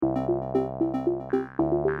Hi,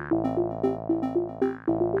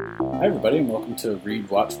 everybody, and welcome to Read,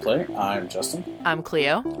 Watch, Play. I'm Justin. I'm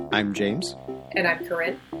Cleo. I'm James. And I'm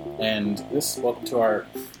Corinne. And welcome to our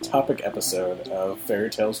topic episode of Fairy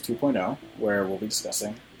Tales 2.0, where we'll be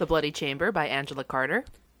discussing The Bloody Chamber by Angela Carter.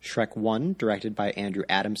 Shrek 1, directed by Andrew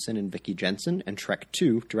Adamson and Vicky Jensen, and Shrek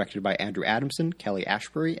 2, directed by Andrew Adamson, Kelly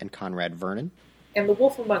Ashbury, and Conrad Vernon. And The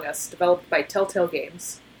Wolf Among Us, developed by Telltale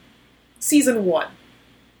Games. Season 1.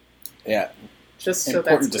 Yeah, Just so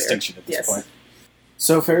important that's clear. distinction at this Yes. point.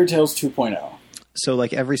 So, Fairy Tales 2.0. So,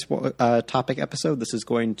 like every topic episode, this is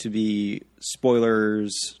going to be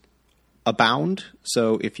spoilers abound.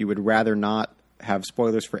 So, if you would rather not have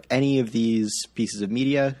spoilers for any of these pieces of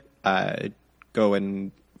media, go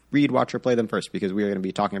and read, watch, or play them first, because we are going to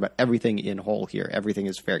be talking about everything in whole here. Everything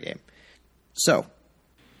is fair game. So,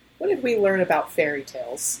 What did we learn about fairy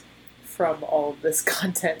tales from all of this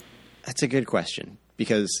content? that's a good question,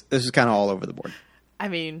 because this is kind of all over the board. I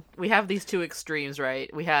mean, we have these two extremes,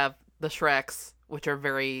 right? We have the Shreks, which are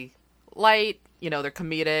very light, they're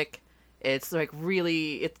comedic. It's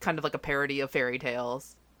it's kind of like a parody of fairy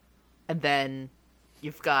tales. And then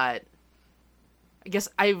you've got, I guess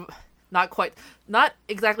not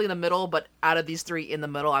exactly in the middle, but out of these three in the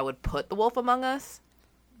middle, I would put The Wolf Among Us,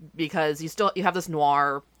 because you have this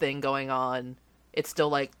noir thing going on. It's still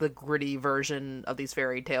like the gritty version of these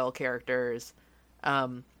fairy tale characters.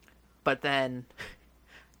 But then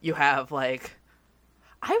you have I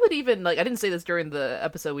would even I didn't say this during the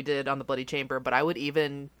episode we did on the Bloody Chamber, but I would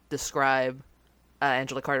even describe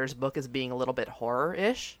Angela Carter's book as being a little bit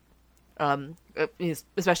horror-ish,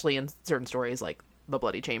 especially in certain stories like the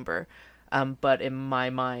Bloody Chamber. But in my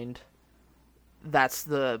mind, that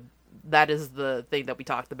is the thing that we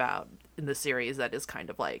talked about in the series that is kind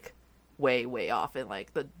of way off in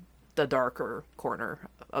the darker corner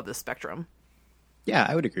of the spectrum. Yeah,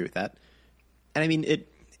 I would agree with that. And I mean,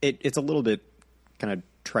 it's a little bit kind of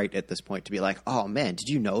trite at this point to be like, oh man, did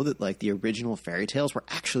you know that the original fairy tales were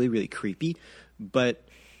actually really creepy? But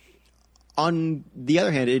on the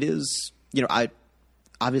other hand, it is,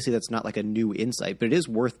 obviously that's not a new insight, but it is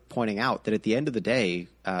worth pointing out that at the end of the day,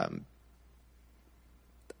 I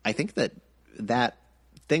think that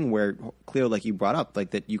thing where, Cleo, you brought up,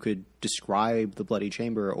 that you could describe the Bloody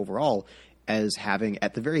Chamber overall as having,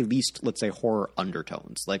 at the very least, let's say, horror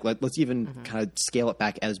undertones. Let's even kind of scale it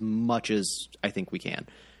back as much as I think we can.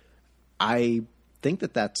 I think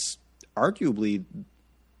that that's arguably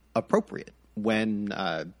appropriate when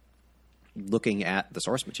looking at the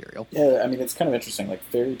source material. Yeah, I mean, it's kind of interesting.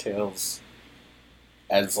 Fairy tales,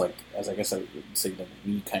 as I guess I would say that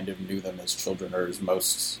we kind of knew them as children, or as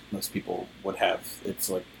most people would have.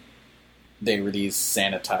 It's they were these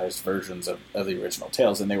sanitized versions of the original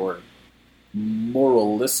tales, and they were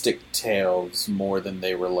moralistic tales more than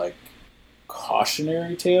they were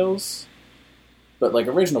cautionary tales. But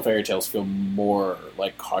original fairy tales feel more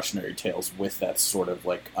like cautionary tales with that sort of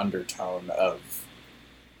undertone of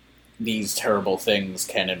these terrible things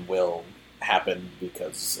can and will happen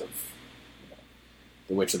because of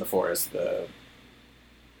the witch in the forest, the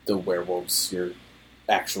werewolves, your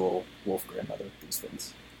actual wolf grandmother. These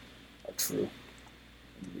things are true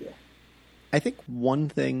and real. I think one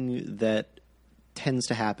thing that tends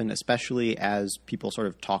to happen, especially as people sort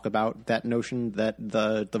of talk about that notion that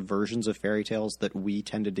the versions of fairy tales that we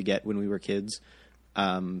tended to get when we were kids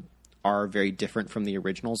are very different from the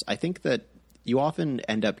originals. I think that you often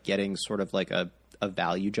end up getting sort of a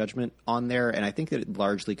value judgment on there, and I think that it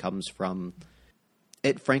largely comes from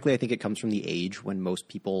it. Frankly, I think it comes from the age when most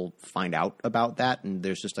people find out about that, and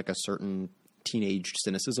there's just a certain teenage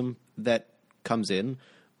cynicism that comes in.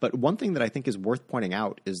 But one thing that I think is worth pointing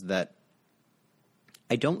out is that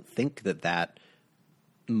I don't think that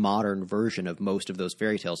modern version of most of those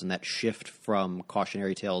fairy tales and that shift from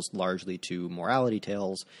cautionary tales largely to morality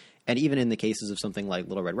tales, and even in the cases of something like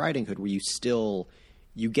Little Red Riding Hood, where you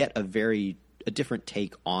get a different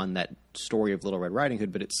take on that story of Little Red Riding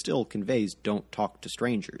Hood, but it still conveys don't talk to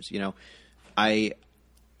strangers. I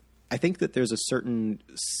think that there's a certain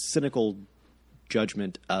cynical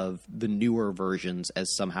judgment of the newer versions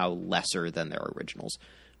as somehow lesser than their originals,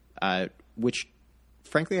 which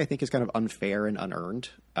frankly I think is kind of unfair and unearned.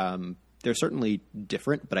 They're certainly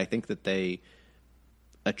different, but I think that they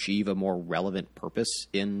achieve a more relevant purpose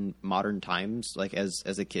in modern times.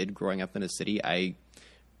 As a kid growing up in a city,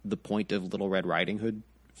 the point of Little Red Riding Hood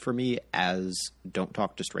for me as Don't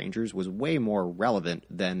Talk to Strangers was way more relevant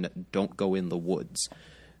than Don't Go in the Woods.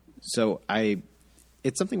 So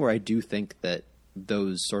it's something where I do think that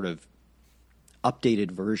those sort of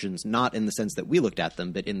updated versions, not in the sense that we looked at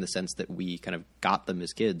them, but in the sense that we kind of got them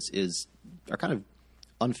as kids, are kind of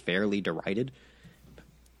unfairly derided,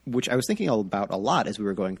 which I was thinking about a lot as we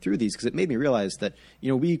were going through these, because it made me realize that,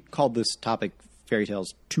 we called this topic Fairy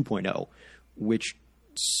Tales 2.0, which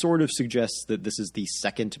sort of suggests that this is the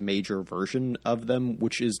second major version of them,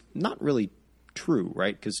 which is not really true,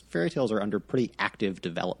 right? Because fairy tales are under pretty active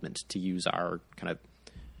development, to use our kind of,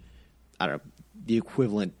 I don't know, the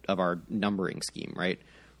equivalent of our numbering scheme, right?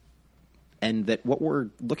 And that what we're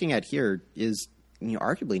looking at here is,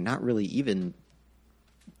 arguably not really even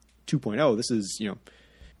 2.0. This is,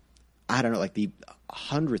 I don't know, like the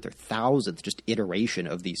 100th or 1000th just iteration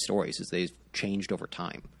of these stories as they've changed over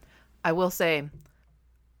time. I will say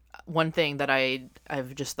one thing that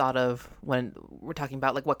I've just thought of when we're talking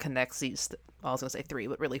about like what connects these. I was going to say 3,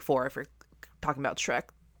 but really 4 if we're talking about Shrek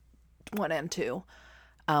 1 and 2.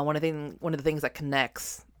 One of the things that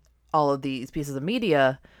connects all of these pieces of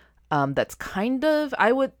media, that's kind of,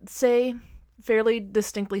 I would say, fairly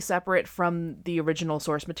distinctly separate from the original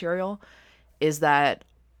source material, is that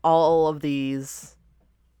all of these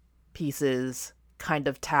pieces kind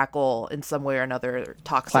of tackle in some way or another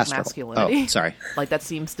toxic masculinity. Oh, sorry. Like that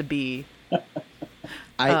seems to be.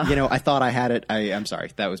 I thought I had it. I'm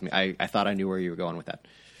sorry. That was me. I thought I knew where you were going with that.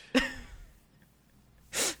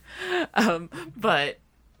 But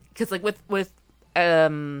because like with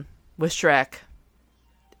Shrek,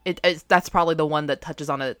 that's probably the one that touches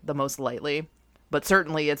on it the most lightly. But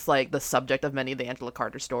certainly it's like the subject of many of the Angela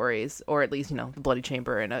Carter stories, or at least, the Bloody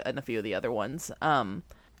Chamber and a few of the other ones.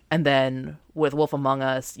 And then with Wolf Among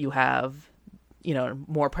Us, you have,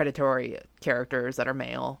 more predatory characters that are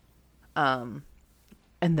male. And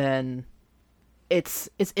then it's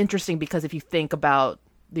interesting because if you think about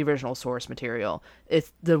the original source material,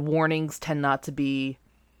 the warnings tend not to be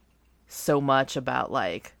so much about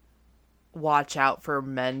like, watch out for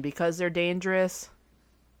men because they're dangerous.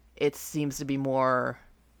 It seems to be more,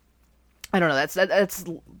 I don't know, that's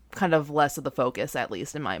kind of less of the focus, at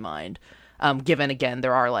least in my mind. Given, again,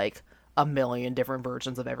 there are like a million different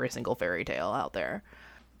versions of every single fairy tale out there.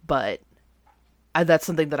 But that's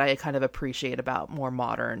something that I kind of appreciate about more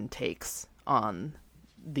modern takes on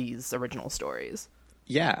these original stories.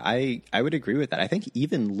 Yeah, I would agree with that. I think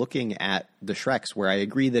even looking at the Shreks, where I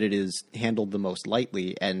agree that it is handled the most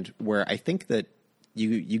lightly, and where I think that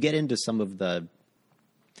you get into some of the...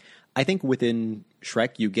 I think within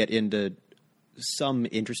Shrek, you get into some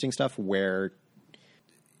interesting stuff where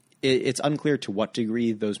it's unclear to what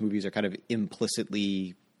degree those movies are kind of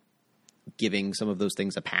implicitly giving some of those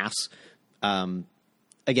things a pass.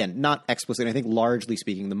 Again, not explicit. I think largely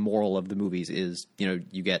speaking, the moral of the movies is,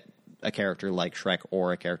 you get a character like Shrek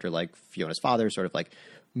or a character like Fiona's father sort of like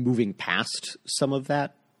moving past some of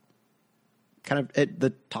that kind of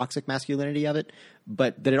the toxic masculinity of it,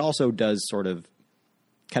 but that it also does sort of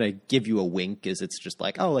kind of give you a wink, as it's just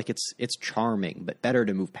like, oh, like it's charming, but better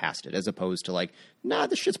to move past it, as opposed to like, nah,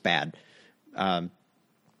 this shit's bad.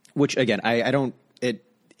 Which again, I don't,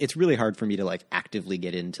 it's really hard for me to like actively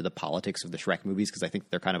get into the politics of the Shrek movies, because I think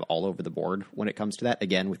they're kind of all over the board when it comes to that,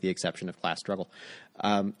 again, with the exception of class struggle.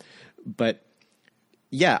 But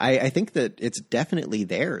yeah, I think that it's definitely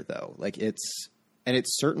there though. Like it's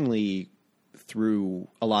certainly through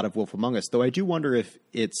a lot of Wolf Among Us, though I do wonder if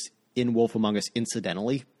it's in Wolf Among Us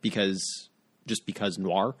incidentally, because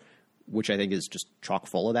noir, which I think is just chock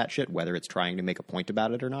full of that shit, whether it's trying to make a point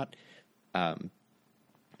about it or not.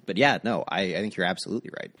 But yeah, no, I think you're absolutely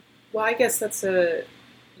right. Well, I guess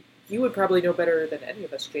you would probably know better than any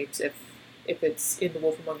of us, James, if it's in the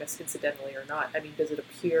Wolf Among Us incidentally or not. I mean, does it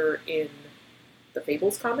appear in the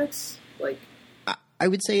Fables comics? Like, I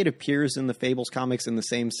would say it appears in the Fables comics in the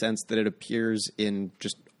same sense that it appears in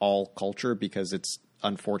just all culture, because it's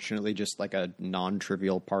unfortunately just like a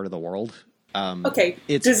non-trivial part of the world. Okay,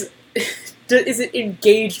 is it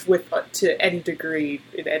engaged with to any degree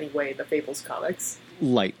in any way in the Fables comics?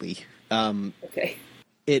 Lightly. Okay.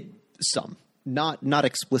 Some. Not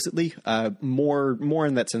explicitly. More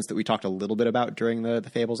in that sense that we talked a little bit about during the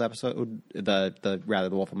Fables episode, the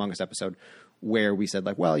Wolf Among Us episode, where we said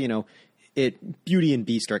like, well, Beauty and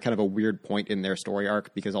Beast are kind of a weird point in their story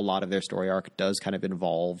arc, because a lot of their story arc does kind of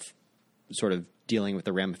involve sort of dealing with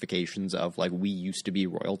the ramifications of like, we used to be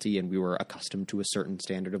royalty and we were accustomed to a certain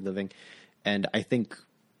standard of living. And I think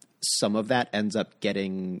some of that ends up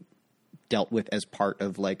getting dealt with as part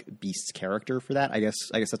of like Beast's character for that. I guess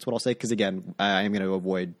that's what I'll say. Cause again, I am going to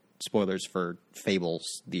avoid spoilers for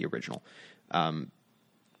Fables, the original.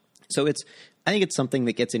 So I think it's something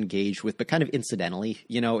that gets engaged with, but kind of incidentally,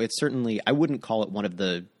 it's certainly, I wouldn't call it one of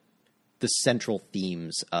the central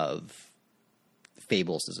themes of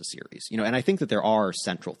Fables as a series, and I think that there are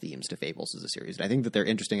central themes to Fables as a series, and I think that they're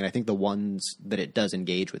interesting, and I think the ones that it does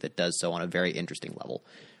engage with, it does so on a very interesting level.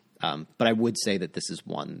 But I would say that this is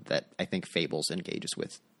one that I think Fables engages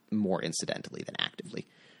with more incidentally than actively.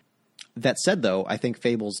 That said, though, I think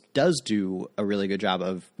Fables does do a really good job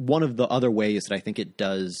of one of the other ways that I think it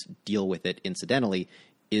does deal with it incidentally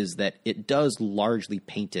is that it does largely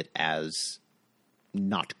paint it as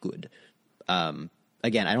not good.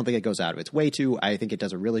 Again, I don't think it goes out of its way to. I think it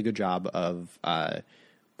does a really good job of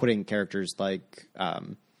putting characters like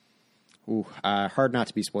hard not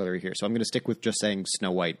to be spoilery here, so I'm going to stick with just saying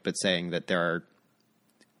Snow White, but saying that there are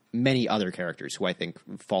many other characters who I think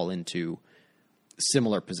fall into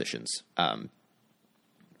similar positions.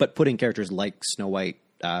 But putting characters like Snow White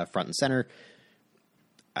front and center,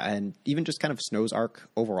 and even just kind of Snow's arc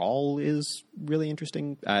overall is really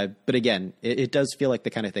interesting. But again, it does feel like the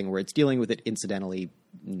kind of thing where it's dealing with it incidentally,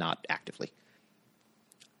 not actively.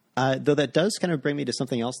 Though that does kind of bring me to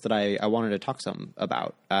something else that I wanted to talk some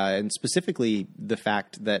about, and specifically the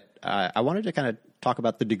fact that I wanted to kind of talk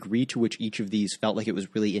about the degree to which each of these felt like it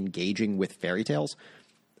was really engaging with fairy tales.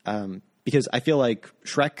 Because I feel like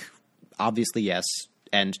Shrek, obviously yes,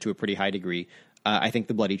 and to a pretty high degree. I think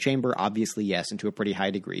The Bloody Chamber, obviously yes, and to a pretty high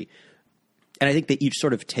degree. And I think they each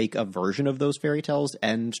sort of take a version of those fairy tales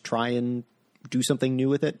and try and do something new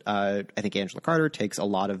with it. I think Angela Carter takes a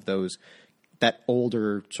lot of that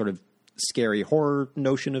older sort of scary horror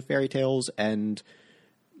notion of fairy tales and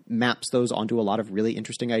maps those onto a lot of really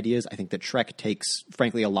interesting ideas. I think that Shrek takes,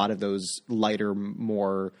 frankly, a lot of those lighter,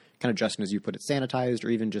 more kind of, Justin, as you put it, sanitized, or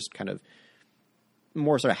even just kind of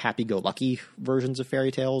more sort of happy-go-lucky versions of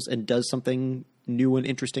fairy tales and does something new and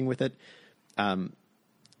interesting with it.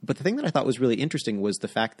 But the thing that I thought was really interesting was the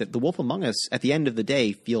fact that The Wolf Among Us, at the end of the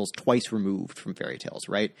day, feels twice removed from fairy tales,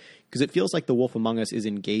 right? Because it feels like The Wolf Among Us is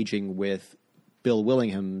engaging with Bill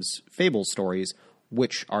Willingham's Fable stories,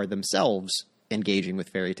 which are themselves engaging with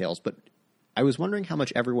fairy tales. But I was wondering how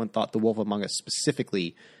much everyone thought The Wolf Among Us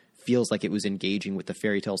specifically feels like it was engaging with the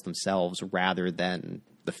fairy tales themselves rather than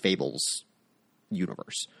the Fables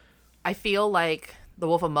universe. I feel like The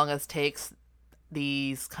Wolf Among Us takes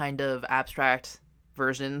these kind of abstract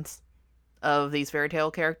versions of these fairy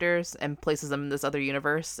tale characters and places them in this other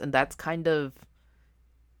universe, and that's kind of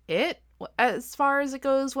it as far as it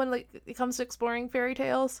goes when it comes to exploring fairy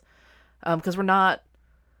tales. Because we're not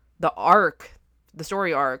the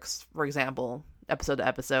story arcs, for example, episode to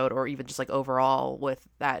episode, or even just overall with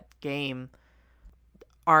that game,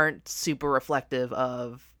 aren't super reflective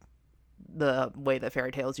of the way that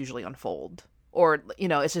fairy tales usually unfold. Or,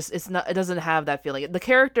 it doesn't have that feeling. The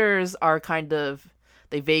characters are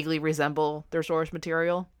they vaguely resemble their source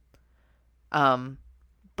material.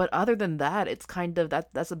 But other than that, it's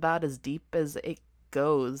that's about as deep as it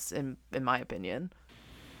goes, in my opinion.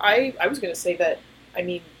 I was going to say that,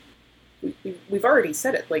 we've already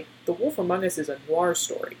said it, The Wolf Among Us is a noir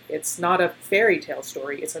story. It's not a fairy tale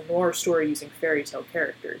story, it's a noir story using fairy tale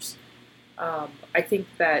characters. I think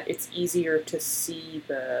that it's easier to see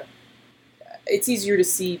the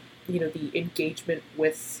engagement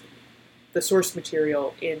with the source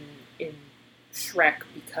material in Shrek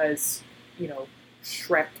because,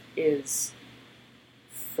 Shrek is,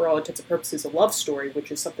 for all intents and purposes, a love story,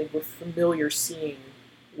 which is something we're familiar seeing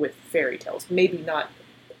with fairy tales. Maybe not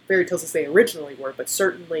fairy tales as they originally were, but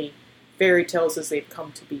certainly fairy tales as they've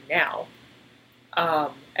come to be now.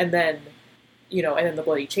 And then The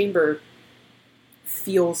Bloody Chamber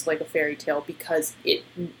feels like a fairy tale because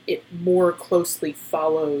it more closely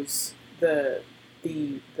follows the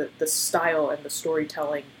style and the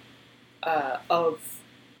storytelling of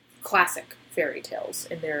classic fairy tales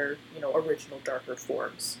in their original darker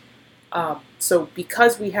forms. So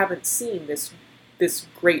because we haven't seen this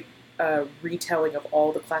great retelling of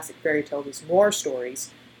all the classic fairy tales as noir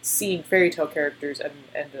stories, seeing fairy tale characters and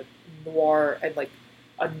a noir and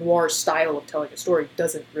a noir style of telling a story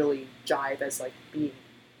doesn't really jive as being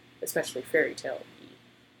especially fairy tale-y.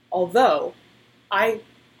 Although I'd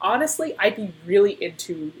be really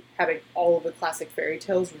into having all of the classic fairy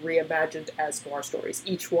tales reimagined as noir stories,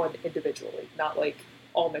 each one individually, not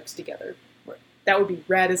all mixed together. Right. That would be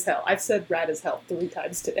rad as hell. I've said rad as hell 3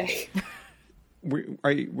 times today.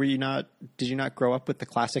 Were you not? Did you not grow up with the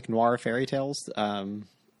classic noir fairy tales? The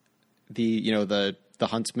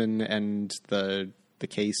huntsman and the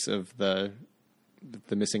case of the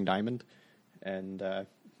missing diamond, and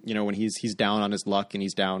when he's down on his luck and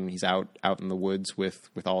he's out in the woods with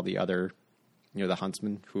all the other the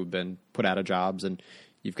huntsmen who have been put out of jobs, and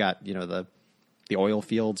you've got the oil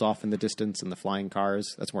fields off in the distance and the flying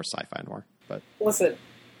cars. That's more sci-fi noir. But listen,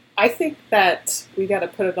 I think that we got to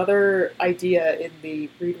put another idea in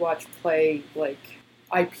the read, watch, play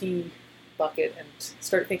IP bucket and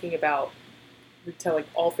start thinking about retelling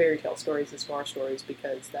all fairy tale stories as noir stories,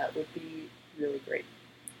 because that would be really great.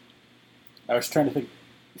 I was trying to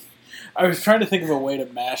think of a way to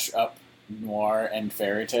mash up noir and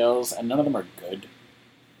fairy tales, and none of them are good.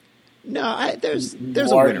 No, there's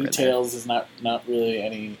noir a winner in there. tales is not really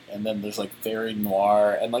any, and then there's like fairy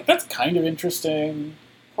noir, and like that's kind of interesting.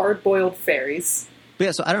 Hard-boiled fairies. But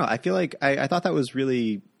yeah, so I don't know. I feel like I thought that was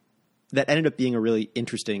really, that ended up being a really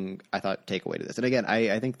interesting, I thought, takeaway to this. And again,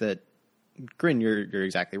 I think that, Grin, you're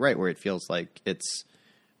exactly right, where it feels like it's,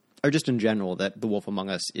 or just in general, that The Wolf Among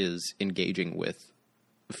Us is engaging with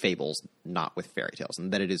fables, not with fairy tales,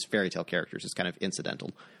 and that it is fairy tale characters is kind of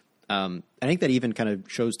incidental. I think that even kind of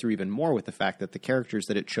shows through even more with the fact that the characters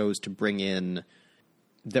that it chose to bring in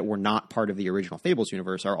that were not part of the original Fables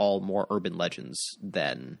universe are all more urban legends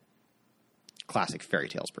than classic fairy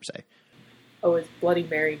tales per se. Oh, is Bloody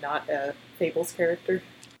Mary not a Fables character?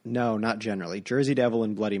 No, not generally. Jersey Devil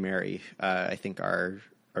and Bloody Mary, I think, are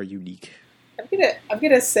unique. I'm gonna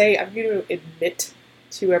admit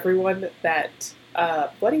to everyone that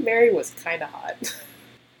Bloody Mary was kind of hot.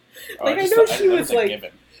 I know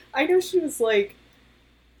she was like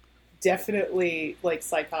definitely like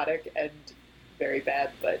psychotic and very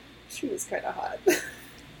bad, but she was kind of hot.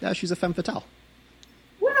 No, she's a femme fatale.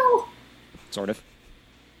 Well, Sort of.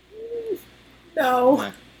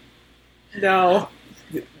 no. No.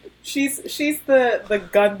 She's the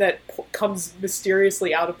gun that comes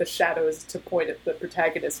mysteriously out of the shadows to point at the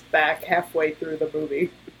protagonist's back halfway through the movie.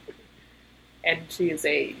 And she is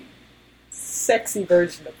a sexy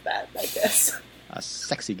version of that, I guess. A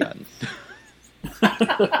sexy gun.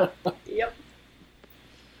 Yep.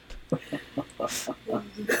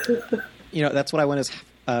 You know, that's what I went as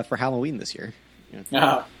for Halloween this year.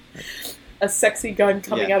 Ah. A sexy gun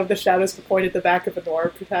coming out of the shadows to point at the back of a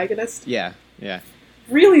noir protagonist. Yeah.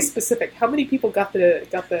 Really specific. How many people got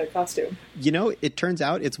the costume? You know, it turns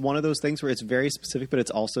out it's one of those things where it's very specific, but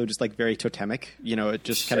it's also just like very totemic. You know, it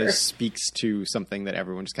just kind of speaks to something that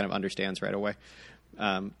everyone just kind of understands right away.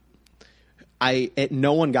 No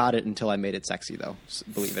one got it until I made it sexy, though.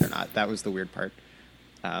 Believe it or not, that was the weird part.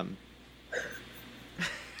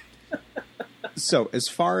 So as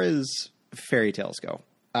far as fairy tales go,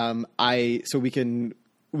 so we can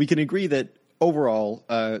agree that overall,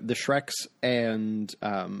 the Shreks and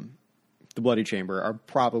the Bloody Chamber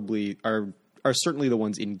are certainly the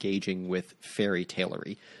ones engaging with fairy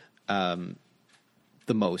talery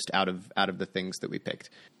the most out of the things that we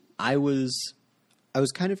picked. I was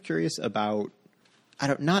kind of curious about,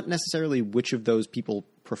 not necessarily which of those people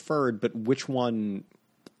preferred, but which one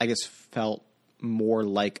I guess felt more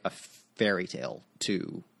like a fairy tale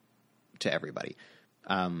to everybody.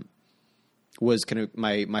 Was kind of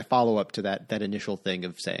my follow-up to that initial thing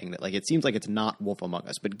of saying that, like, it seems like it's not Wolf Among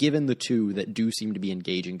Us, but given the two that do seem to be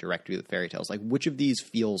engaging directly with fairy tales, like, which of these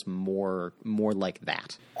feels more like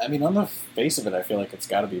that? I mean, on the face of it, I feel like it's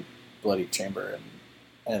got to be Bloody Chamber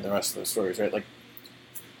and the rest of the stories, right? Like,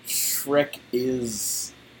 Shrek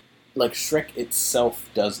itself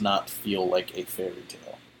does not feel like a fairy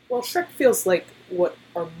tale. Well, Shrek feels like what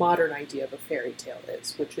our modern idea of a fairy tale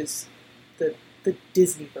is, which is the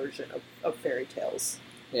Disney version of fairy tales.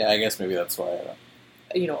 Yeah, I guess maybe that's why I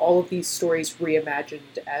don't... all of these stories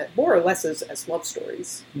reimagined more or less as love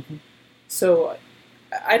stories. Mm-hmm. So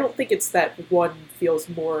I don't think it's that one feels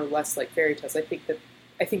more or less like fairy tales. I think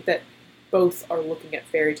that both are looking at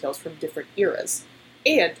fairy tales from different eras.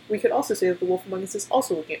 And we could also say that The Wolf Among Us is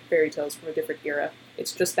also looking at fairy tales from a different era.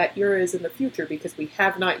 It's just that era is in the future because we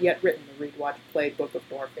have not yet written the Read, Watch, Play book of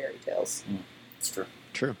noir fairy tales. It's true.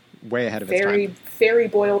 True. Way ahead of its time. Fairy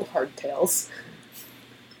boiled hardtails.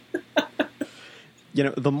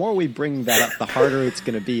 The more we bring that up, the harder it's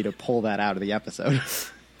going to be to pull that out of the episode.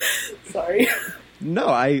 Sorry. No,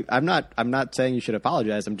 I'm not saying you should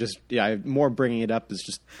apologize. I'm just, more bringing it up is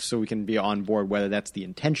just so we can be on board whether that's the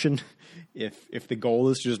intention. If the goal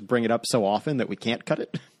is to just bring it up so often that we can't cut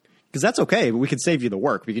it, because that's okay, but we can save you the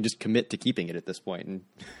work. We can just commit to keeping it at this point. And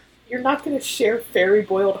you're not going to share fairy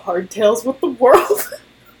boiled hardtails with the world.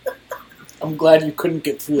 I'm glad you couldn't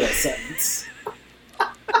get through that sentence.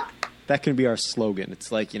 That can be our slogan.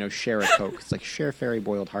 It's like, share a Coke. It's like, share fairy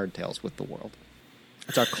boiled hardtails with the world.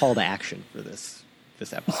 That's our call to action for this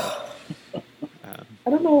episode. I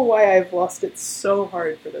don't know why I've lost it so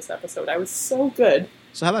hard for this episode. I was so good.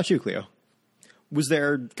 So how about you, Cleo? Was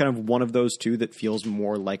there kind of one of those two that feels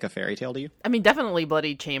more like a fairy tale to you? I mean, definitely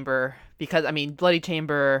Bloody Chamber, because, Bloody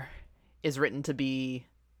Chamber is written to be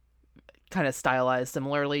kind of stylized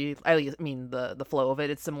similarly. I mean, the flow of it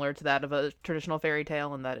is similar to that of a traditional fairy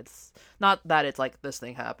tale, in that it's not that it's like this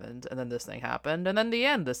thing happened and then this thing happened and then the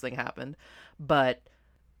end this thing happened, but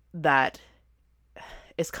that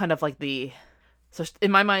is kind of like the, so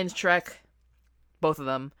in my mind, Shrek, both of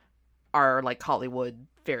them are like Hollywood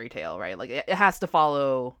fairy tale, right? Like it has to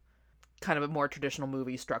follow kind of a more traditional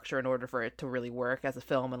movie structure in order for it to really work as a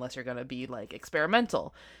film, unless you're going to be like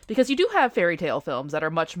experimental, because you do have fairy tale films that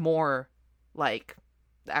are much more like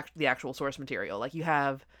the actual source material. Like you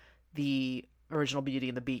have the original Beauty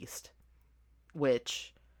and the Beast,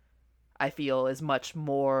 which I feel is much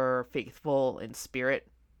more faithful in spirit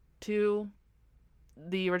to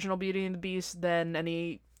the original Beauty and the Beast than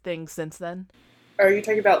anything since then. Are you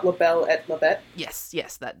talking about La Belle et la Bête? Yes,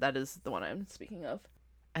 that is the one I'm speaking of.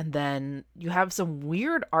 And then you have some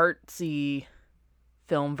weird artsy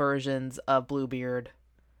film versions of Bluebeard.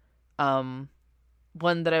 One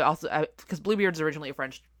that I also, because Bluebeard's originally a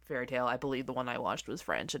French fairy tale. I believe the one I watched was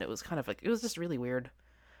French, and it was kind of like, it was just really weird.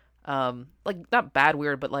 Like not bad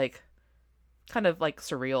weird, but like kind of like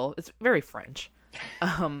surreal. It's very French.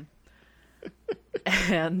 And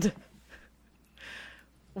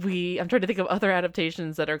I'm trying to think of other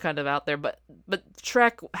adaptations that are kind of out there, but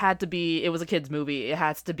Shrek had to be, it was a kid's movie. It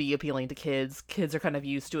has to be appealing to kids. Kids are kind of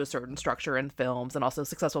used to a certain structure in films, and also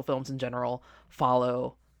successful films in general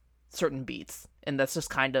follow certain beats. And that's just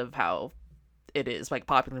kind of how it is. Like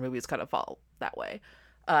popular movies kind of follow that way.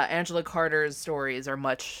 Angela Carter's stories are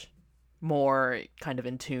much more kind of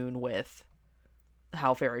in tune with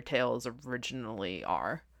how fairy tales originally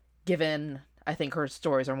are. Given, I think her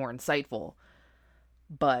stories are more insightful,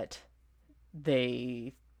 but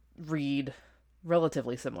they read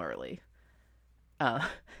relatively similarly. And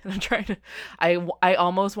I'm trying to, I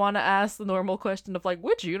almost want to ask the normal question of like,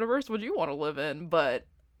 which universe would you want to live in? But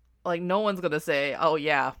like, no one's gonna say, oh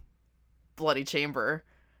yeah, Bloody Chamber,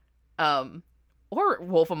 or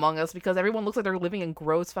Wolf Among Us, because everyone looks like they're living in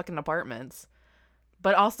gross fucking apartments.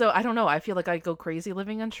 But also, I don't know, I feel like I'd go crazy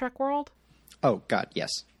living in Shrek World. Oh God,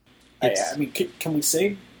 yes. I mean, can we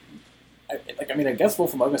say? I guess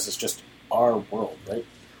Wolf Among Us is just our world, right?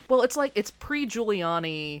 Well, it's like, it's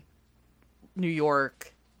pre-Giuliani New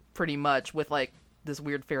York, pretty much, with like this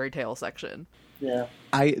weird fairy tale section. Yeah.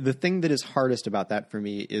 The thing that is hardest about that for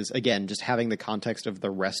me is, again, just having the context of the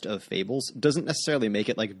rest of Fables doesn't necessarily make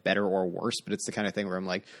it like better or worse, but it's the kind of thing where I'm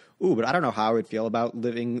like, ooh, but I don't know how I would feel about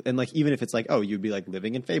living, and like, even if it's like, oh, you'd be like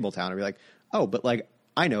living in Fabletown, I'd be like, oh, but like,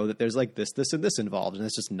 I know that there's like this, and this involved, and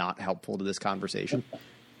it's just not helpful to this conversation.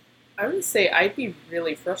 I would say I'd be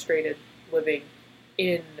really frustrated living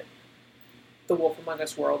in the Wolf Among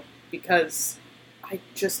Us world, because I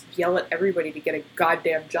just yell at everybody to get a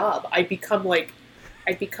goddamn job. I'd become a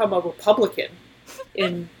Republican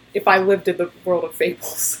if I lived in the world of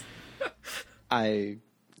Fables.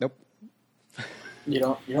 Nope. You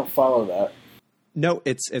don't follow that. No,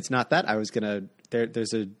 it's not that. I was gonna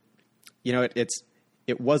there's a, you know,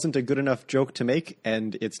 it wasn't a good enough joke to make,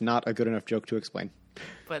 and it's not a good enough joke to explain.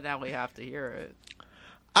 But now we have to hear it.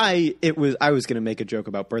 I was going to make a joke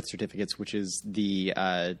about birth certificates, which is the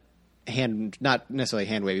not necessarily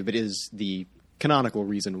hand wavy, but is the canonical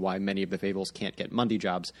reason why many of the Fables can't get Mundy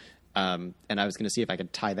jobs. And I was going to see if I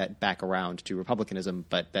could tie that back around to republicanism,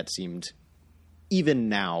 but that seemed, even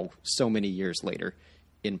now, so many years later,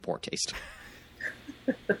 in poor taste.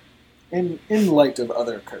 In light of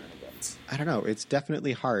other current events, I don't know. It's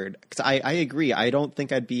definitely hard, because I agree. I don't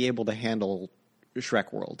think I'd be able to handle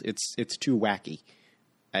Shrek World. It's too wacky.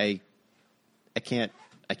 I can't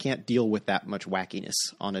deal with that much wackiness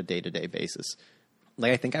on a day-to-day basis.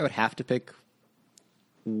 Like, I think I would have to pick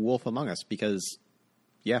Wolf Among Us, because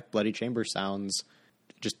yeah, Bloody Chamber sounds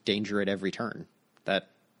just danger at every turn. That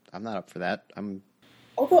I'm not up for that.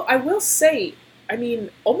 Although I will say, I mean,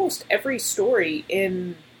 almost every story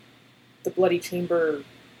in the Bloody Chamber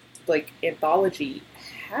like anthology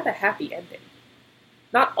had a happy ending.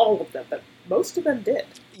 Not all of them, but most of them did.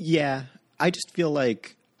 Yeah, I just feel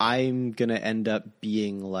like I'm going to end up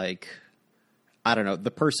being like, I don't know,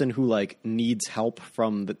 the person who like needs help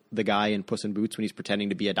from the guy in Puss in Boots when he's pretending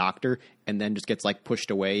to be a doctor, and then just gets like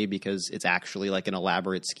pushed away because it's actually like an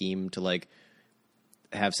elaborate scheme to like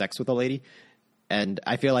have sex with a lady. And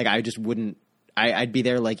I feel like I just wouldn't, I'd be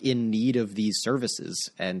there like in need of these services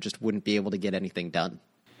and just wouldn't be able to get anything done.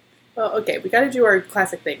 Well, okay, we gotta do our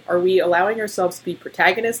classic thing. Are we allowing ourselves to be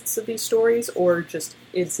protagonists of these stories, or just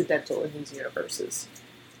incidental in these universes?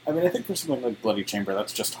 I mean, I think for something like Bloody Chamber,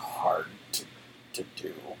 that's just hard to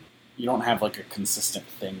do. You don't have like a consistent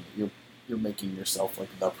thing. You're making yourself like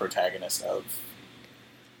the protagonist of.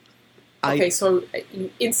 Okay, so you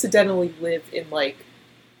incidentally live in like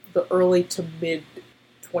the early to mid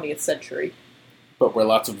 20th century. But where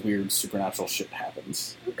lots of weird supernatural shit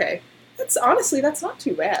happens. Okay. That's not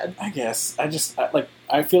too bad. I guess.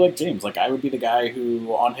 I feel like James. Like, I would be the guy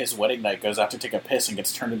who, on his wedding night, goes out to take a piss and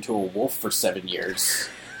gets turned into a wolf for 7 years.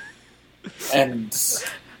 And,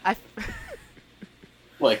 I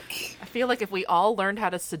like... I feel like if we all learned how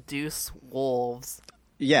to seduce wolves,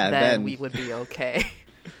 then we would be okay.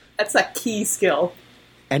 That's a key skill.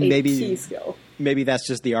 And key skill. maybe that's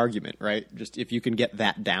just the argument, right? Just if you can get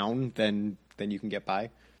that down, then you can get by.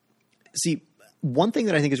 See, one thing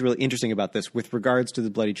that I think is really interesting about this with regards to the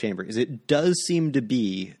Bloody Chamber is it does seem to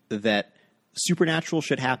be that supernatural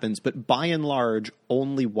shit happens, but by and large,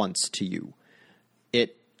 only once to you.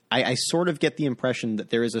 I sort of get the impression that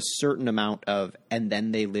there is a certain amount of, and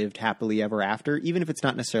then they lived happily ever after, even if it's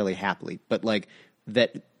not necessarily happily, but like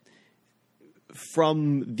that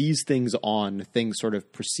from these things on, things sort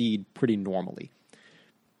of proceed pretty normally.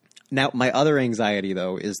 Now, my other anxiety,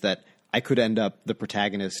 though, is that I could end up the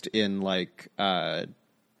protagonist in, like, what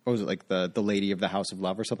was it, like the Lady of the House of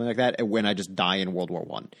Love or something like that, when I just die in World War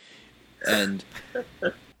I. And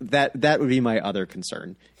that would be my other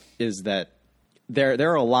concern, is that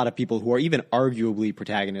there are a lot of people who are even arguably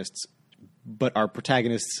protagonists, but are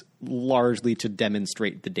protagonists largely to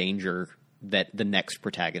demonstrate the danger that the next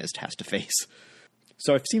protagonist has to face.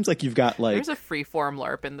 So it seems like you've got, like... There's a freeform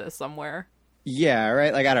LARP in this somewhere. Yeah,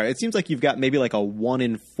 right? Like, I don't know. It seems like you've got maybe like a 1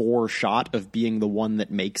 in 4 shot of being the one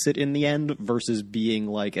that makes it in the end versus being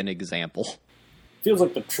like an example. Feels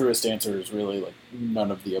like the truest answer is really, like,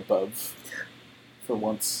 none of the above. For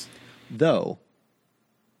once. Though,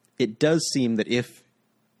 it does seem that if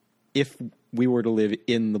we were to live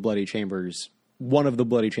in the Bloody Chambers, one of the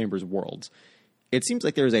Bloody Chambers worlds, it seems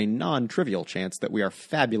like there's a non-trivial chance that we are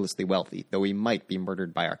fabulously wealthy, though we might be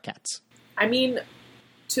murdered by our cats. I mean,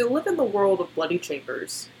 to live in the world of Bloody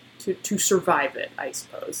Chambers, to survive it, I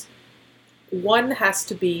suppose, one has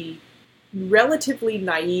to be relatively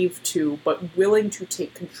naive to, but willing to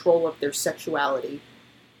take control of their sexuality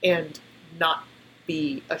and not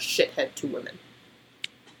be a shithead to women.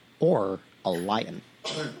 Or a lion.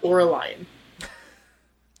 Or a lion.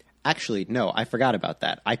 Actually, no, I forgot about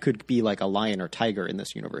that. I could be like a lion or tiger in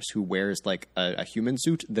this universe who wears like a human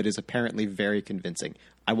suit that is apparently very convincing.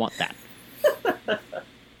 I want that.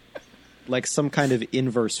 Like some kind of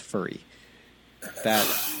inverse furry. That...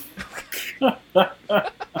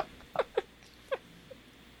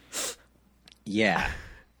 Yeah.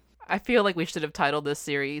 I feel like we should have titled this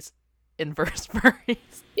series Inverse Furries.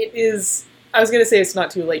 It is... I was going to say it's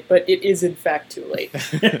not too late, but it is in fact too late.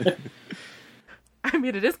 I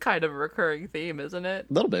mean, it is kind of a recurring theme, isn't it?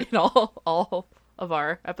 A little bit. In all of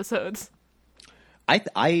our episodes.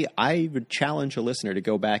 I would challenge a listener to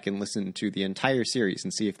go back and listen to the entire series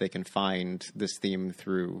and see if they can find this theme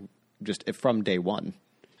through just from day one.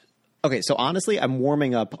 Okay, so honestly, I'm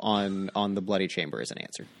warming up on the Bloody Chamber as an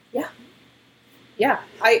answer. Yeah. Yeah.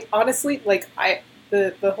 I honestly,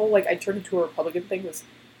 the whole, I turned into a Republican thing was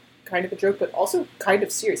kind of a joke, but also kind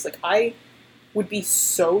of serious. Like, I would be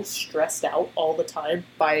so stressed out all the time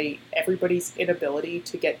by everybody's inability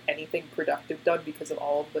to get anything productive done because of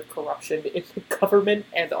all of the corruption in the government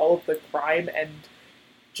and all of the crime, and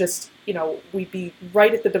just, we'd be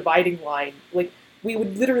right at the dividing line. Like, we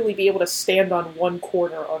would literally be able to stand on one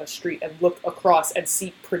corner on a street and look across and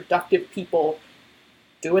see productive people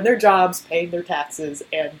doing their jobs, paying their taxes,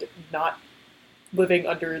 and not living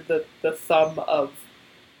under the thumb of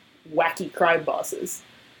wacky crime bosses.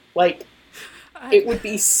 Like, it would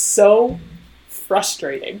be so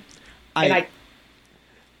frustrating. I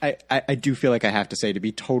do feel like I have to say, to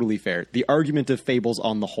be totally fair, the argument of Fables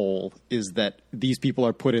on the whole is that these people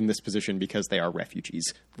are put in this position because they are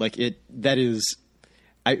refugees. Like,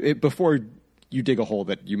 before you dig a hole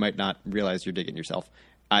that you might not realize you're digging yourself,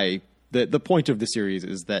 the point of the series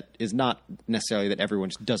is not necessarily that everyone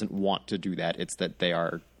just doesn't want to do that. It's that they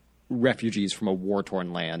are refugees from a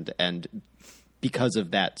war-torn land, and because of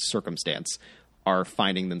that circumstance, are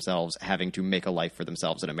finding themselves having to make a life for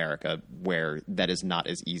themselves in America, where that is not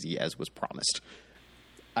as easy as was promised.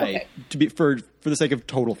 Okay. For the sake of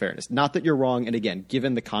total fairness, not that you're wrong, and again,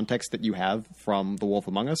 given the context that you have from The Wolf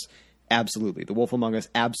Among Us, absolutely, The Wolf Among Us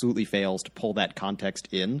absolutely fails to pull that context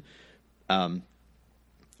in.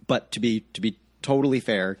 But to be totally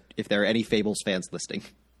fair, if there are any Fables fans listening,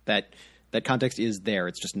 that context is there.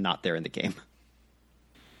 It's just not there in the game.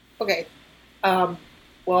 Okay. Well,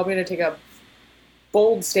 I'm going to take a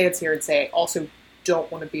bold stance here and say I also don't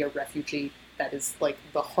want to be a refugee. That is,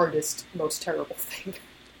 the hardest, most terrible thing.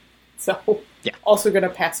 So, yeah. Also going to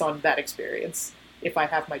pass on that experience if I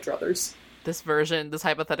have my druthers. This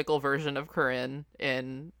hypothetical version of Corinne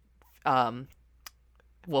in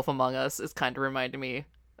Wolf Among Us is kind of reminding me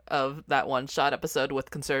of that one shot episode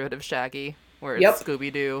with conservative Shaggy, where it's Yep.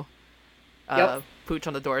 Scooby-Doo, Yep. Pooch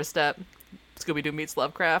on the doorstep, Scooby-Doo meets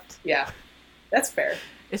Lovecraft. Yeah, that's fair.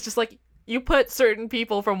 It's just like, you put certain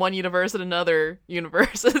people from one universe in another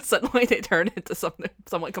universe, and suddenly they turn into something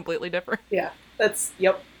somewhat completely different. Yeah, that's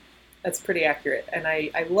pretty accurate. And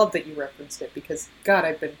I love that you referenced it because, God,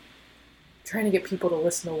 I've been trying to get people to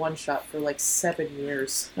listen to One Shot for like 7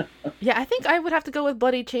 years. Yeah, I think I would have to go with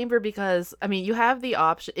Bloody Chamber because, I mean, you have the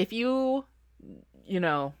option, if you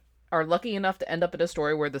are lucky enough to end up in a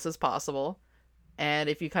story where this is possible, and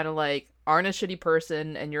if you kind of like aren't a shitty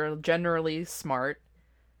person and you're generally smart,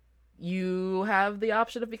 you have the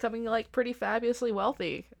option of becoming like pretty fabulously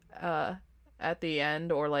wealthy at the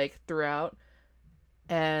end or like throughout.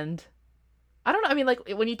 And I don't know, I mean, like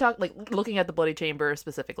when you talk, like looking at the Bloody Chamber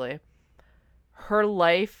specifically, her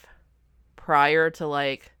life prior to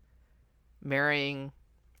like marrying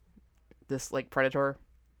this like predator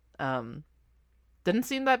didn't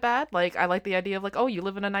seem that bad. Like, I like the idea of like, oh, you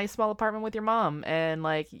live in a nice small apartment with your mom and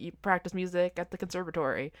like you practice music at the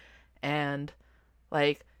conservatory and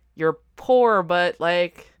like you're poor but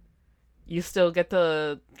like you still get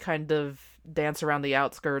to kind of dance around the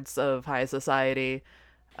outskirts of high society.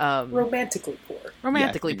 Romantically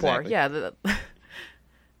poor. Yeah,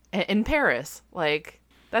 in Paris. Like,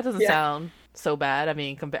 that doesn't sound so bad. I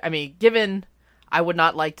mean, given I would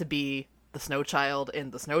not like to be the snow child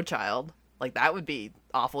in The Snow Child, like that would be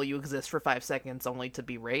awful. You exist for 5 seconds only to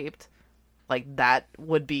be raped. Like, that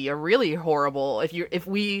would be a really horrible,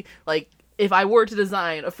 if I were to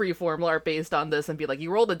design a freeform LARP based on this and be like,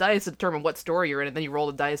 you roll the dice to determine what story you're in, and then you roll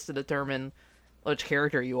the dice to determine which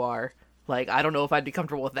character you are. Like, I don't know if I'd be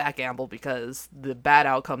comfortable with that gamble because the bad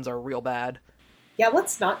outcomes are real bad. Yeah,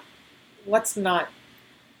 let's not do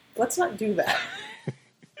that.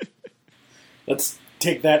 Let's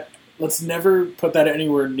take that. Let's never put that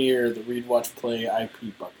anywhere near the Read, Watch, Play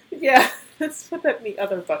IP bucket. Yeah, let's put that in the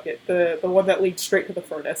other bucket, the one that leads straight to the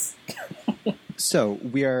furnace. So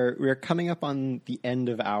we are coming up on the end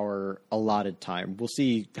of our allotted time. We'll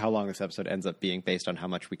see how long this episode ends up being based on how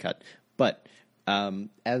much we cut. But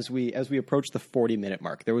as we approach the 40-minute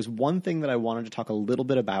mark, there was one thing that I wanted to talk a little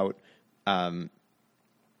bit about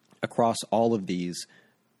across all of these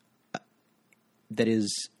that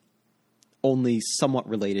is only somewhat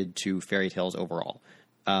related to fairy tales overall,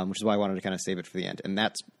 which is why I wanted to kind of save it for the end, and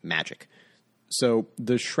that's magic. So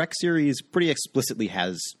the Shrek series pretty explicitly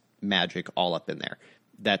has magic all up in there.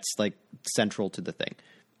 That's like central to the thing.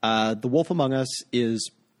 The Wolf Among Us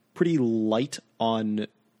is pretty light on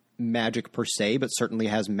magic per se, but certainly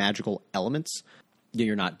has magical elements.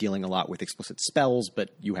 You're not dealing a lot with explicit spells,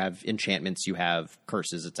 but you have enchantments, you have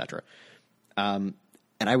curses, etc. And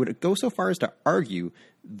I would go so far as to argue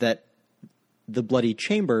that the Bloody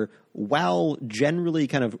Chamber, while generally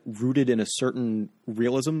kind of rooted in a certain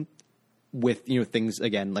realism with, things,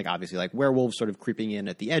 again, like obviously like werewolves sort of creeping in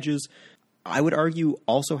at the edges, I would argue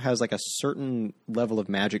also has like a certain level of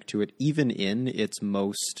magic to it, even in its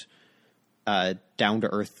most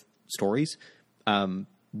down-to-earth stories.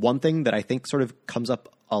 One thing that I think sort of comes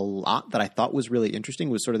up a lot that I thought was really interesting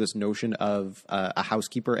was sort of this notion of a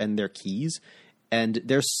housekeeper and their keys. And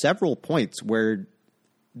there's several points where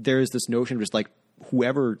there's this notion of just like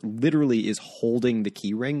whoever literally is holding the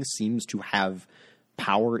key ring seems to have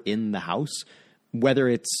power in the house, whether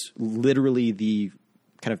it's literally the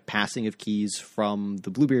kind of passing of keys from the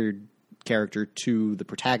Bluebeard character to the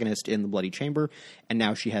protagonist in the Bloody Chamber, and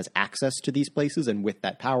now she has access to these places, and with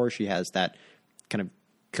that power she has that kind of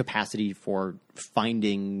capacity for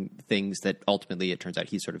finding things that ultimately it turns out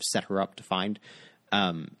he sort of set her up to find.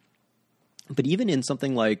 But even in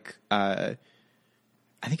something like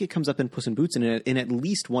I think it comes up in Puss in Boots and in at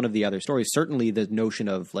least one of the other stories. Certainly the notion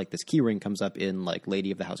of like this key ring comes up in like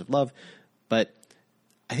Lady of the House of Love, but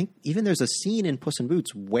I think even there's a scene in Puss in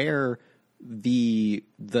Boots where the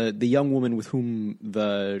young woman with whom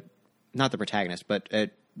not the protagonist, but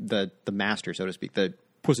the master, so to speak, the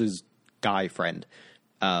Puss's guy friend,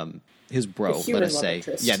 his bro, let us say,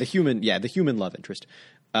 interest. the human love interest,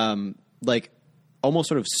 like almost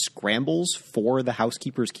sort of scrambles for the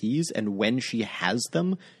housekeeper's keys, and when she has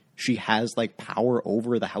them, she has like power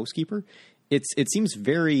over the housekeeper. It seems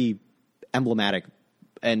very emblematic,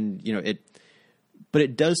 and but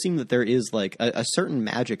it does seem that there is like a certain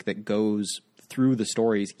magic that goes through the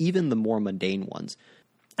stories, even the more mundane ones.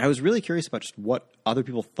 I was really curious about just what other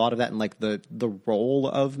people thought of that, and like the role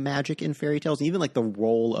of magic in fairy tales, even like the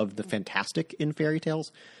role of the fantastic in fairy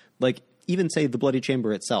tales. Like even say the Bloody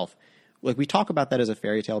Chamber itself, like we talk about that as a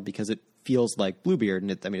fairy tale because it feels like Bluebeard,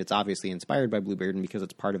 and it's obviously inspired by Bluebeard, and because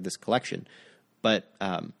it's part of this collection. But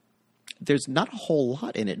there's not a whole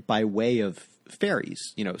lot in it by way of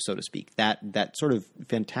fairies, so to speak. That sort of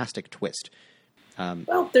fantastic twist.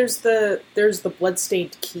 Well, there's the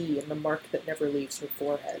bloodstained key and the mark that never leaves her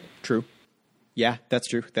forehead. True. Yeah, that's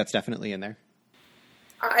true. That's definitely in there.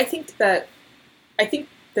 I think that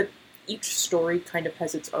each story kind of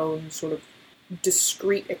has its own sort of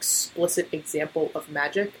discrete, explicit example of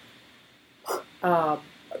magic.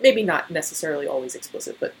 Maybe not necessarily always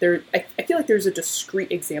explicit, but I feel like there's a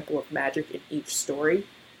discrete example of magic in each story.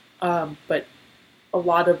 But a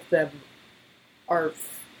lot of them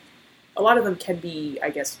can be, I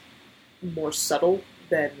guess, more subtle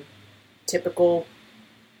than typical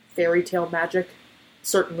fairy tale magic.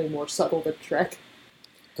 Certainly more subtle than Shrek.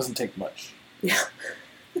 Doesn't take much. Yeah.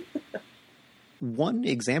 One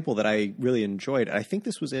example that I really enjoyed, I think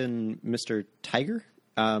this was in Mr. Tiger,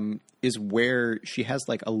 is where she has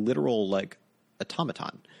like a literal like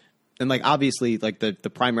automaton. And like obviously like the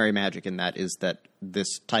primary magic in that is that this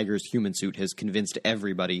tiger's human suit has convinced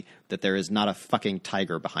everybody that there is not a fucking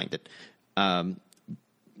tiger behind it. And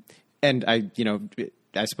I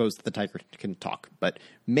suppose the tiger can talk, but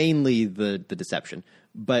mainly the deception.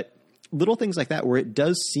 But little things like that where it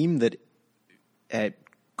does seem that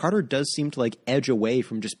Carter does seem to like edge away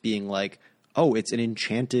from just being like, oh, it's an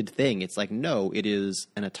enchanted thing. It's like, no, it is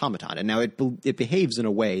an automaton. And now it behaves in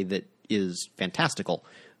a way that is fantastical,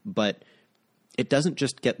 but it doesn't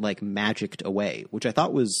just get like magicked away, which I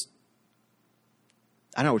thought was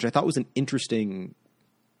an interesting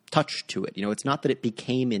touch to it. It's not that it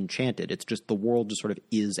became enchanted. It's just the world just sort of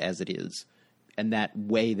is as it is. And that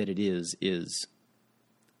way that it is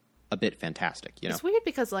a bit fantastic, It's weird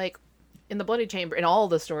because like in the Bloody Chamber, in all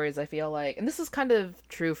the stories, I feel like, and this is kind of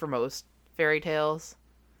true for most fairy tales,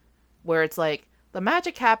 where it's like the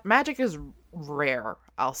magic is rare,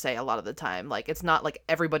 I'll say, a lot of the time. Like it's not like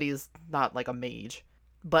everybody's not like a mage,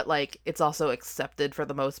 but like it's also accepted for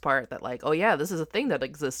the most part that like, oh yeah, this is a thing that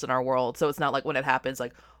exists in our world. So it's not like when it happens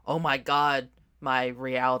like, oh my god, my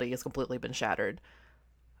reality has completely been shattered.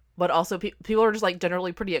 But also people are just like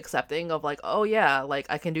generally pretty accepting of like, oh yeah, like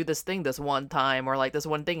I can do this thing this one time, or like this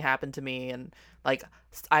one thing happened to me, and like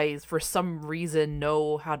I for some reason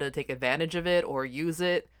know how to take advantage of it or use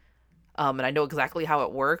it, and I know exactly how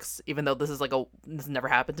it works, even though this is like this never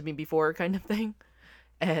happened to me before kind of thing.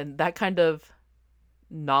 And that kind of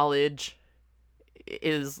knowledge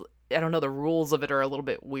is, I don't know, the rules of it are a little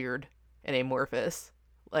bit weird and amorphous.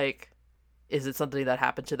 Like, is it something that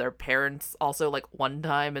happened to their parents also like one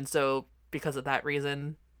time, and so because of that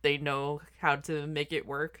reason they know how to make it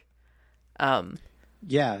work?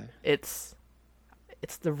 Yeah, it's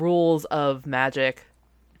the rules of magic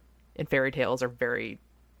in fairy tales are very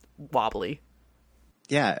wobbly.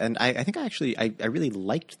 Yeah, and I think I really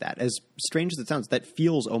liked that. As strange as it sounds, that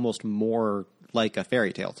feels almost more like a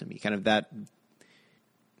fairy tale to me. Kind of that,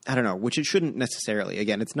 I don't know, which it shouldn't necessarily.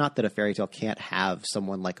 Again, it's not that a fairy tale can't have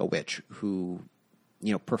someone like a witch who,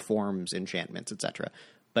 performs enchantments, etc.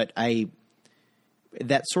 But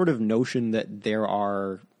that sort of notion that there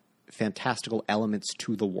are fantastical elements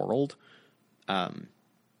to the world, I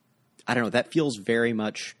don't know, that feels very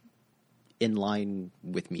much in line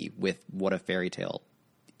with me with what a fairy tale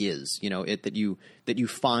is. That you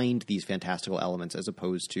find these fantastical elements as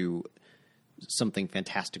opposed to something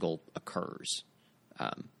fantastical occurs.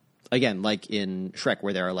 Again, like in Shrek,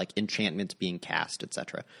 where there are like enchantments being cast,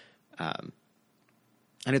 etc.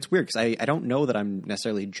 And it's weird because I don't know that I'm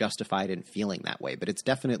necessarily justified in feeling that way, but it's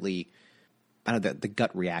definitely, I don't know, the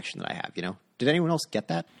gut reaction that I have. Did anyone else get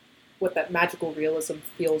that? What, that magical realism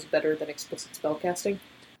feels better than explicit spellcasting?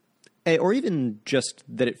 Or even just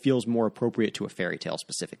that it feels more appropriate to a fairy tale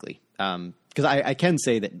specifically. Because I can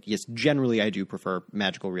say that, yes, generally I do prefer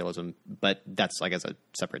magical realism, but that's, I guess, a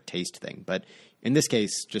separate taste thing. But in this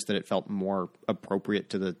case, just that it felt more appropriate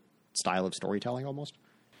to the style of storytelling almost.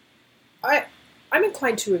 I'm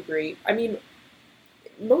inclined to agree. I mean,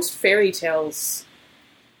 most fairy tales,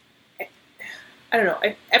 I don't know,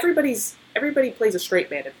 everybody plays a straight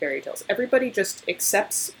man in fairy tales. Everybody just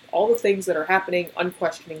accepts all the things that are happening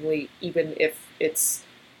unquestioningly, even if it's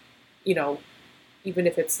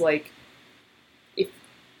like, if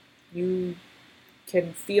you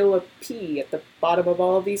can feel a pea at the bottom of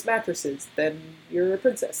all of these mattresses, then you're a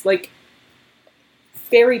princess. Like,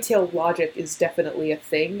 fairy tale logic is definitely a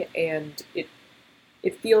thing, and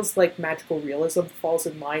it feels like magical realism falls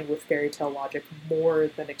in line with fairy tale logic more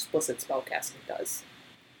than explicit spellcasting does.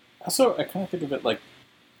 Also, I kind of think of it like,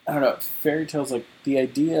 I don't know, fairy tales, like the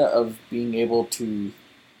idea of being able to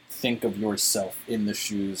think of yourself in the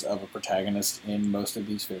shoes of a protagonist in most of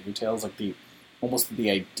these fairy tales. Like almost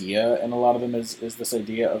the idea in a lot of them is this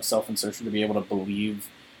idea of self-insertion, to be able to believe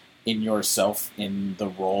in yourself in the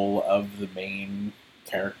role of the main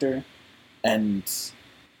character. And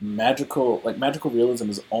magical realism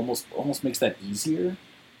is almost makes that easier.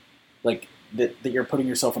 Like that you're putting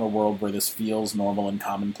yourself in a world where this feels normal and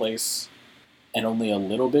commonplace and only a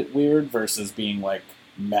little bit weird, versus being like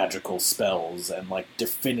magical spells and like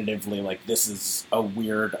definitively like this is a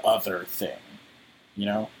weird other thing, you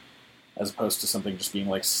know, as opposed to something just being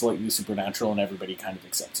like slightly supernatural and everybody kind of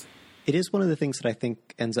accepts it. It is one of the things that I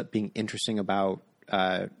think ends up being interesting about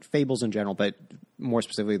fables in general, but more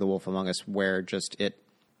specifically The Wolf Among Us, where just it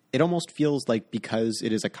almost feels like, because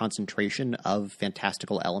it is a concentration of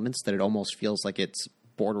fantastical elements, that it almost feels like it's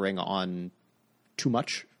bordering on too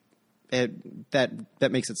much.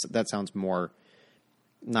 That makes it, that sounds more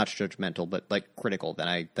not judgmental, but like critical than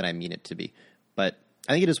I mean it to be. But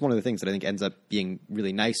I think it is one of the things that I think ends up being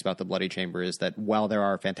really nice about the Bloody Chamber, is that while there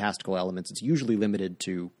are fantastical elements, it's usually limited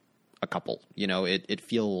to a couple. You know, it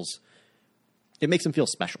makes them feel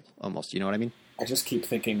special almost. You know what I mean? I just keep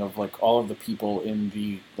thinking of like all of the people in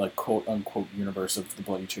the like quote unquote universe of the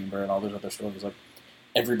Bloody Chamber and all those other stories. Like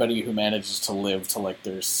everybody who manages to live to like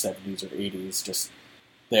their 70s or 80s, just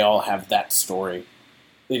they all have that story.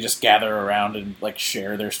 They just gather around and like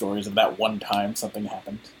share their stories of that one time something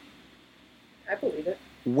happened. I believe it.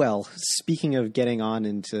 Well, speaking of getting on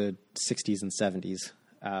into 60s and 70s,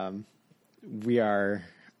 I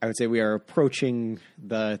would say we are approaching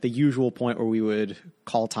the usual point where we would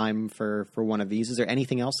call time for one of these. Is there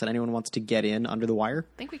anything else that anyone wants to get in under the wire?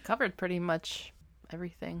 I think we covered pretty much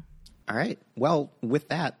everything. All right. Well, with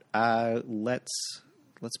that,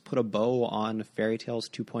 let's put a bow on Fairy Tales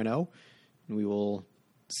 2.0, and we will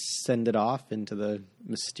send it off into the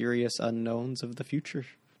mysterious unknowns of the future,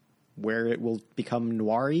 where it will become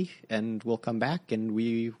noir-y, and we'll come back, and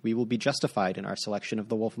we will be justified in our selection of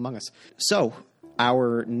The Wolf Among Us. So,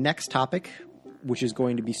 our next topic, which is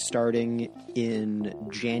going to be starting in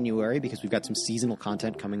January, because we've got some seasonal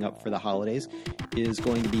content coming up for the holidays, is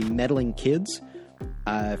going to be Meddling Kids.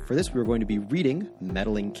 For this, we're going to be reading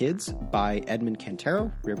Meddling Kids by Edmund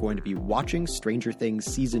Cantero. We're going to be watching Stranger Things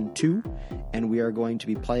Season 2, and we are going to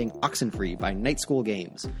be playing Oxenfree by Night School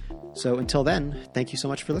Games. So until then, thank you so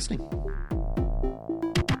much for listening.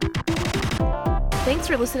 Thanks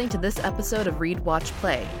for listening to this episode of Read, Watch,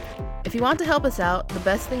 Play. If you want to help us out, the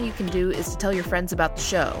best thing you can do is to tell your friends about the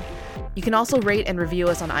show. You can also rate and review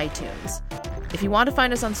us on iTunes. If you want to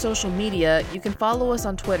find us on social media, you can follow us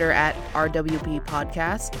on Twitter at RWP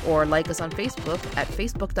Podcast, or like us on Facebook at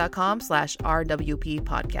facebook.com/RWP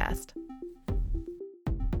Podcast.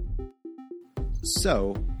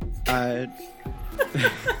 So, That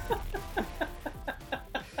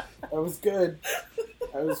was good.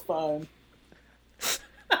 That was fine.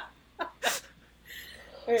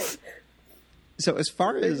 Hey, so as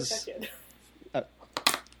far wait a as... second.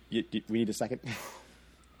 we need a second?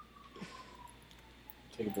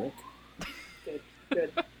 Take a drink.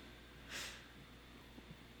 Good.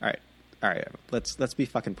 All right. Let's be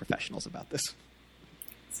fucking professionals about this.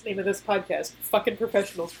 It's the name of this podcast. Fucking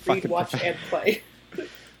professionals read, Fucking watch, and play.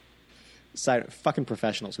 Fucking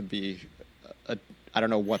professionals would be I don't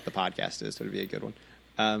know what the podcast is, so it'd be a good one.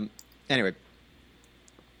 Anyway,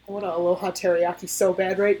 I want an Aloha Teriyaki so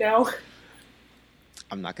bad right now.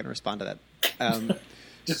 I'm not going to respond to that.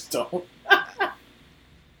 Just don't.